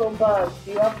the gonna musical check. bug.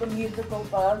 Do you have the musical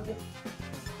bug?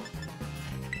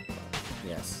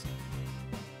 Yes.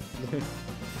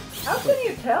 How can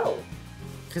you tell?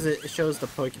 Because it shows the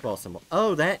Pokeball symbol.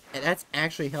 Oh, that's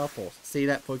actually helpful. See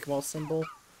that Pokeball symbol?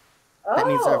 Oh. That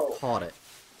means I've caught it.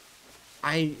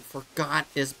 I forgot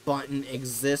this button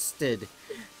existed.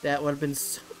 That would have been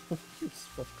so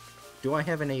useful. Do I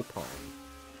have an A-Palm?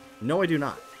 No, I do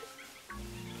not.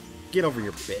 Get over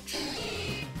your bitch.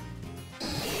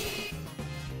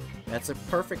 That's a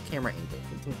perfect camera angle.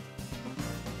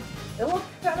 It looks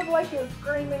kind of like you're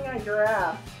screaming at your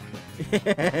ass.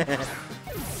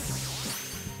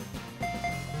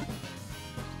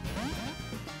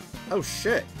 Oh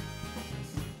shit.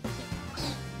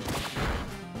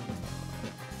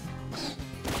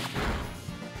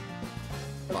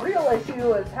 The real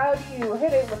issue is how do you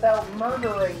hit it without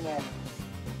murdering it?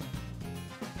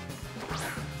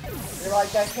 You're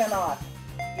like, I cannot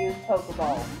use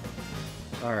Pokeball.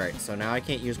 Alright, so now I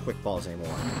can't use Quick Balls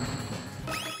anymore.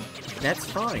 That's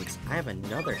fine, 'cause I have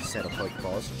another set of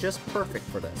Pokeballs just perfect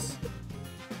for this.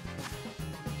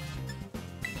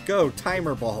 Go,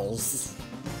 Timer Balls!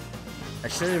 I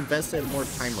should have invested in more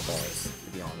Timer Balls,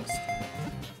 to be honest.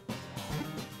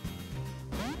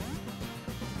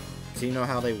 Do you know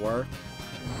how they work?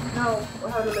 No,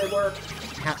 how do they work?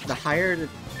 The higher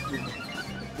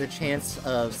the chance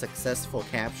of successful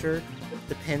capture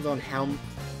depends on how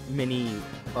many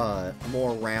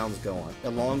more rounds go on.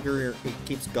 The longer it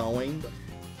keeps going,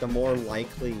 the more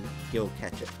likely you'll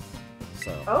catch it.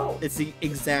 So it's the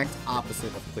exact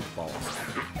opposite of Quick Balls.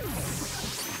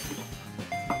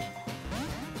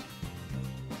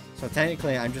 So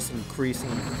technically, I'm just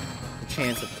increasing the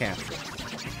chance of capture,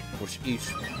 which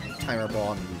each timer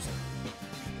ball I'm using.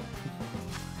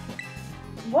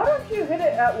 Why don't you hit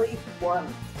it at least once?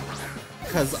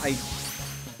 Because I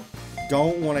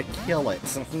don't want to kill it.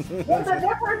 It's a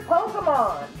different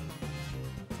Pokemon!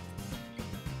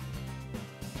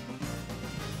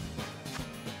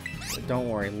 Don't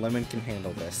worry, Lemon can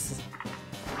handle this.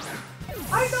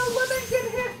 I know Lemon can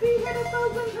be hit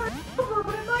 1,000 times over,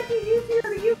 but it might be easier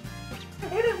to use to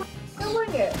hit it without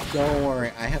killing it. Don't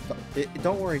worry, I have the...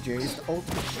 don't worry, Jerry, it's the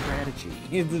ultimate strategy.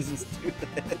 This is do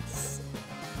this.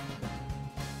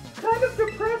 Kind of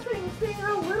depressing seeing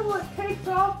how little it takes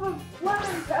off of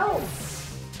Lemon's health.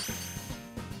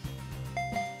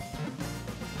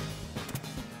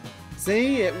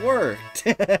 See, it worked.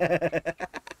 Oh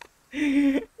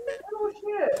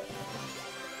shit.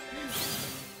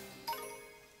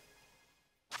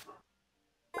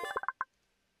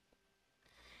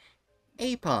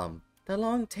 A.K.A, the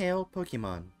long-tail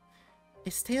Pokemon.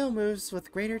 Its tail moves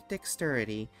with greater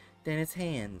dexterity than its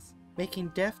hands. Making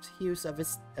deft use of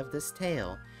this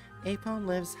tail, A.K.A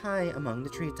lives high among the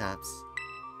treetops.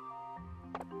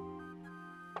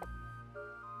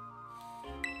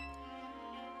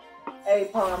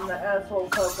 A.K.A, the asshole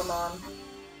Pokemon.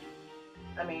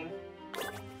 I mean...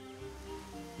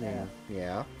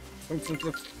 Yeah.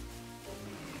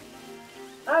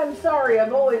 I'm sorry,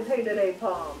 I've always hated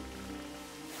A.K.A.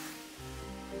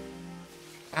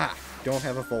 Ah, don't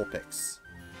have a Vulpix.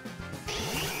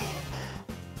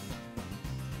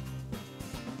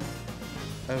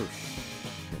 Oh,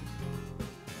 shit.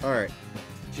 Alright.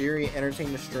 Jerry,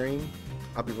 entertain the stream.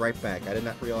 I'll be right back. I did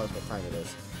not realize what time it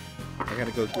is. I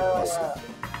gotta go get my stuff.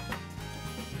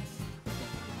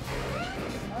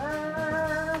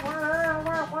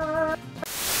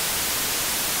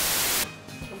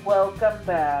 Welcome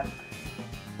back.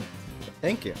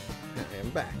 Thank you. I am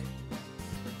back.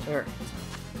 Alright.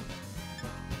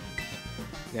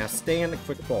 Now stay in the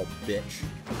quick ball, bitch.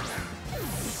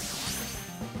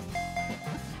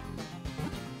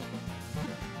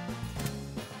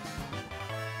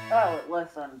 Oh, it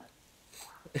listened.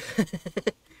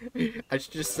 I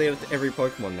should just say it to every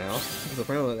Pokemon now, because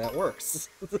apparently that works.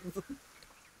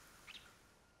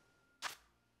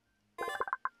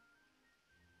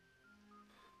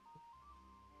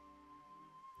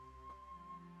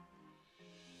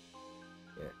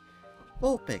 Yeah.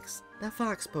 Vulpix, the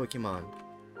fox Pokemon.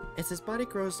 As his body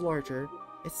grows larger,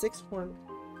 its six-horned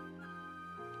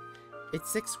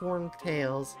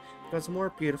tails becomes more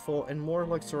beautiful and more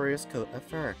luxurious coat of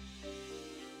fur.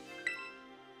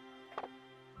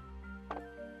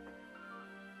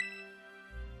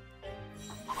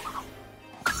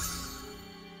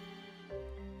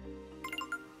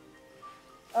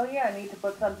 Oh yeah, I need to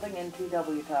put something in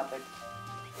TW topics.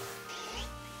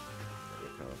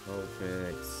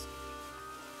 Vulpix.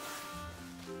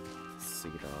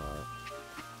 Seedot.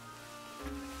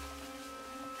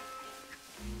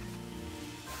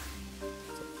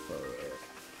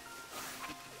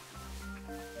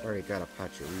 Already got a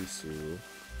Pachirisu.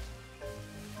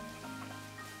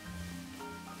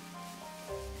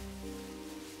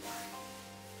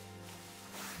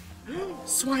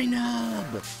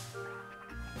 Swinub!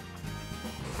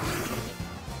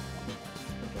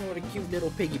 Oh, what a cute little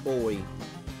piggy boy.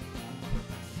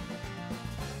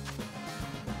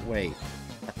 Wait.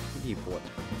 A piggy boy.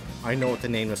 I know what to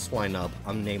name the Swinub.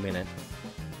 I'm naming it.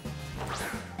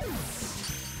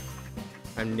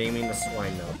 I'm naming the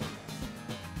Swinub.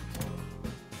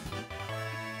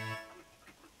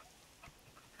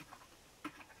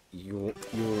 You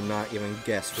will not even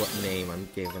guess what name I'm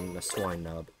giving the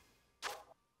Swinub.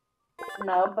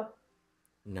 Nub.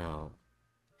 No.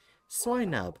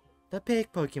 Swinub, the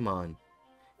pig Pokemon.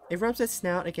 It rubs its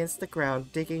snout against the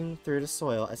ground, digging through the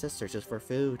soil as it searches for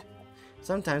food.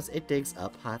 Sometimes it digs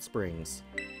up hot springs.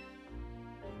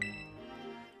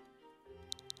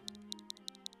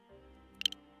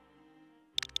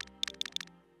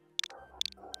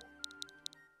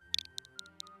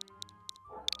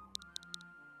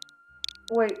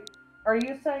 Wait, are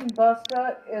you saying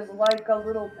Busta is like a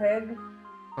little pig?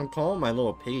 I'm calling my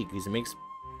little pig because it makes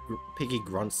piggy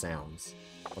grunt sounds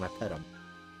when I pet him.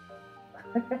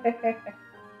 He's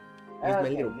my Okay,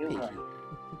 little you piggy. were.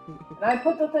 And I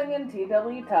put the thing in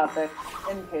TW topics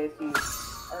in case you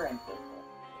are interested.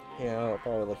 Yeah, I'll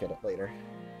probably look at it later.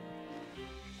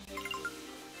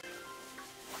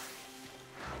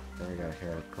 There we got a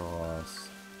Heracross.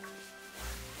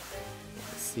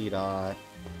 Seedot.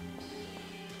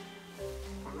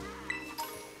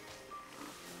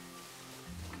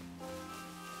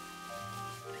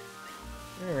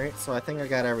 Alright, so I think I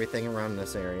got everything around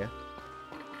this area.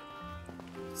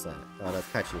 What's that? Oh, that's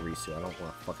Pachirisu. I don't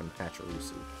want fucking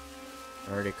Pachirisu.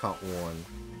 I already caught one.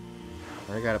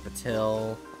 I already got a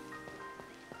Patil.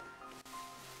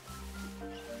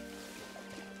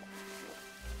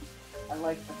 I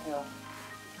like the pill.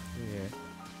 Yeah.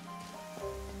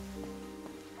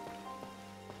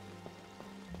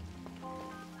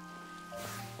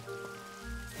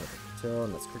 Patil,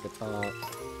 and that's Kricketot.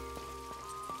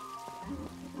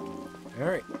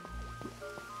 Alright.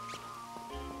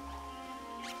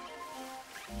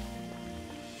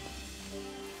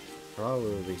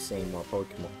 Probably seeing more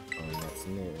Pokemon that's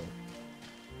new.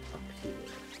 Up here.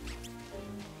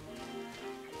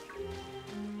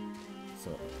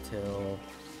 So, Till.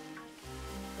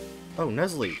 Oh,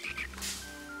 Nuzleaf!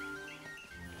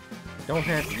 Don't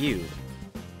have you.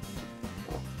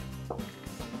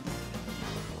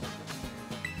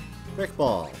 Brick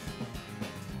Ball!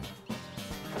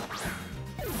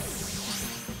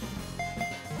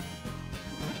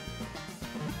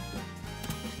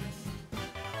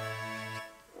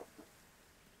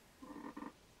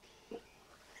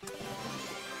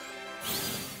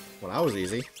 Well, that was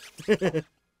easy.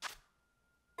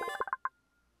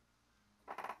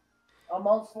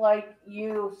 Almost like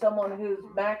you, someone who's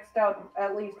maxed out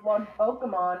at least one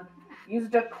Pokemon,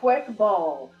 used a quick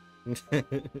ball.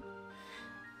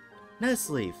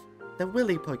 Nuzleaf, the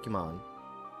Willy Pokemon.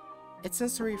 Its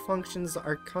sensory functions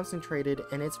are concentrated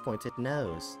in its pointed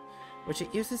nose. which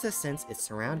it uses to sense its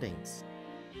surroundings.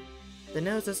 The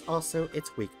nose is also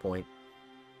its weak point.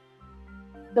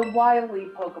 The wily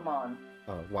Pokemon.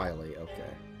 Oh, wily,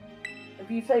 okay. If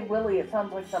you say Willy, it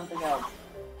sounds like something else.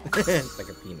 Like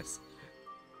a penis.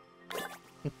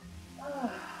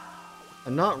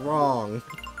 I'm not wrong.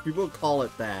 People call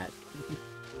it that.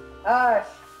 Gosh.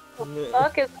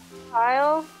 Fuck is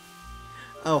Kyle?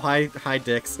 Oh, hi,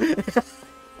 Dix.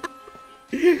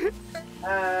 You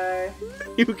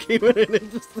came at an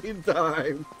interesting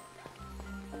time.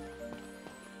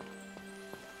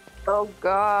 Oh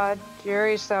god,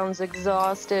 Jerry sounds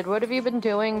exhausted. What have you been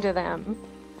doing to them?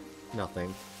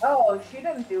 Nothing. Oh, she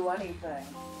didn't do anything.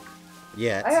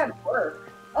 Yet. I had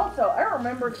work. Also, I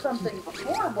remembered something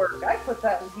before work. I put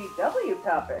that in TW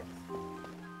topics.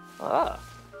 Oh.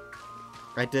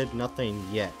 I did nothing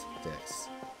yet, Dix.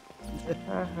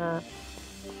 Uh-huh.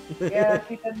 Yeah,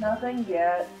 she did nothing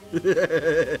yet.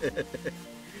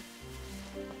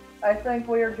 I think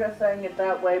we are just saying it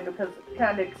that way because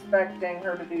kind of expecting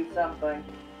her to do something.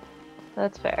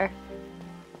 That's fair.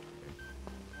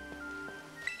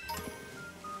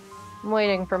 I'm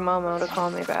waiting for Momo to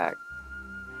call me back.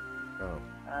 Oh.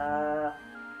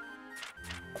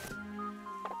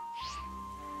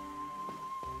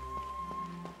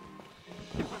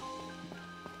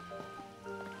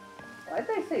 Why'd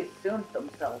they say soon to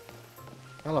themselves?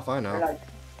 Hell if I They're know. like,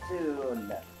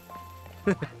 soon.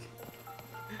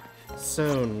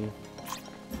 Soon.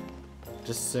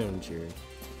 Just soon, Jerry.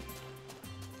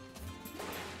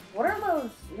 What are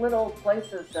those little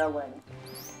places selling?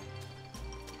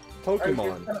 Are you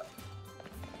Pokemon. gonna-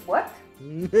 What?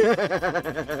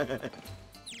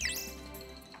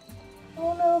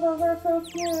 Oh no, those are so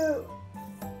cute.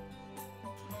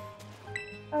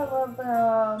 I love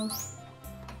them.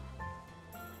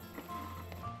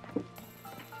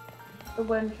 The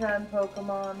Winchan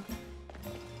Pokemon.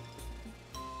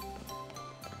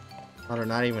 Oh, they're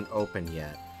not even open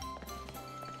yet.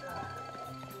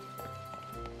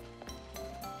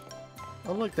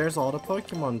 Oh look, there's all the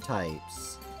Pokemon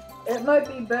types. It might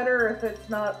be better if it's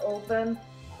not open,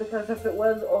 because if it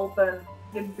was open,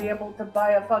 you'd be able to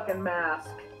buy a fucking mask.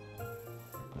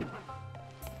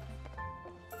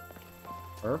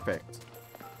 Perfect.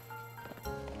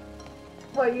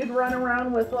 But you'd run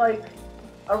around with like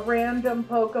a random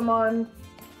Pokemon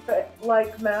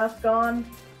like mask on.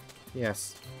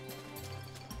 Yes.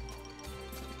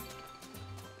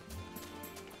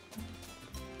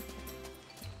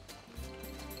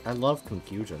 I love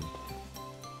confusion.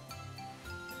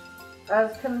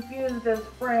 As confused as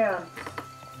France.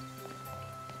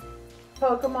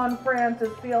 Pokemon France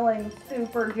is feeling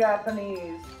super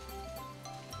Japanese.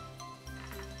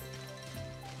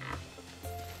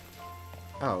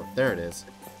 Oh, there it is.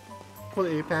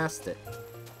 Completely passed it.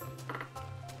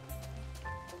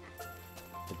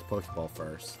 Get the Pokeball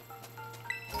first.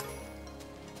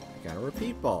 I got a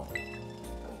repeat ball.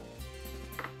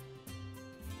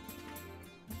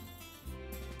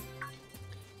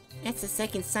 That's the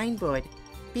second signboard.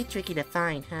 Be tricky to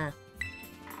find, huh?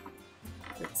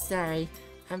 But sorry,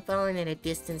 I'm following at a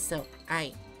distance, so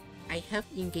I hope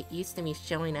you can get used to me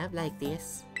showing up like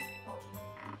this.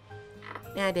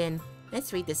 Now then,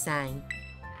 let's read the sign.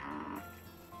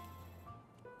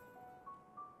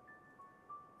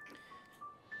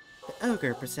 The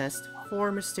ogre possessed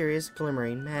 4 mysterious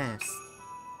glimmering masks.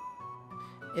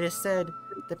 It is said,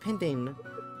 depending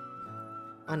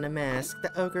on the mask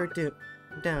the ogre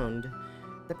donned,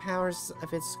 the powers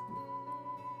of its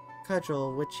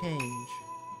cudgel would change.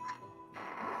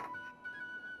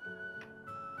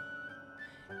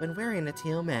 When wearing a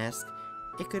teal mask,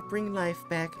 it could bring life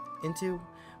back into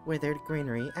withered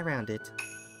greenery around it.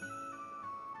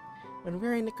 When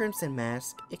wearing the crimson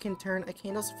mask, it can turn a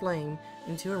candle's flame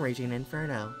into a raging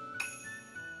inferno.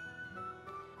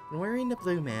 When wearing the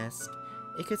blue mask,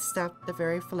 it could stop the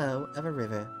very flow of a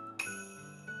river.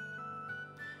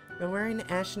 When wearing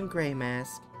the ashen gray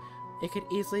mask, it could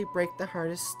easily break the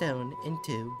hardest stone in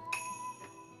two.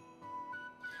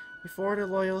 Before the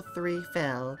loyal 3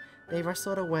 fell, they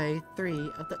wrestled away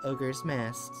 3 of the ogre's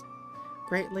masks,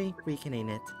 greatly weakening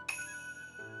it.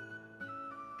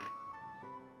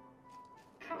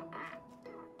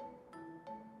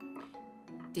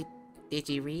 Did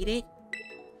you read it?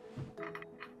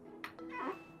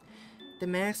 The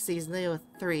masks these little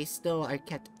 3 stole are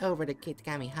kept over to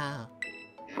Kitakami Hall.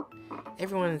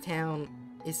 Everyone in town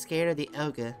is scared of the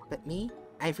ogre, but me,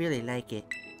 I really like it.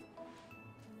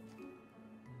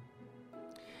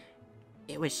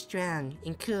 It was strong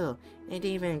and cool, and it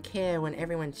didn't even care when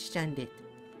everyone shunned it.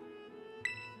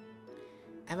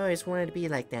 I've always wanted to be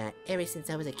like that, ever since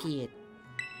I was a kid.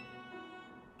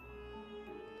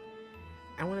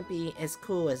 I want to be as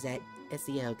cool as the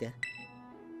ogre.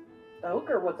 The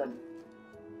ogre was a...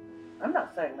 I'm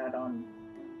not saying that on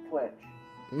Twitch.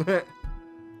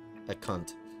 A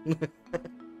cunt.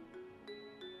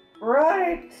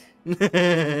 Right!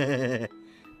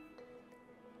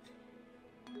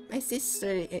 My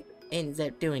sister ends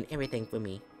up doing everything for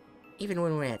me, even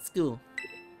when we're at school.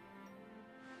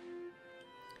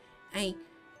 I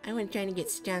want trying to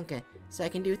get stronger so I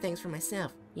can do things for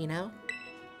myself, you know?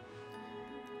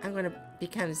 I'm gonna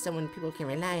become someone people can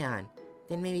rely on.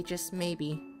 Then maybe, just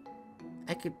maybe,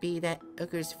 I could be that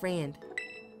ogre's friend.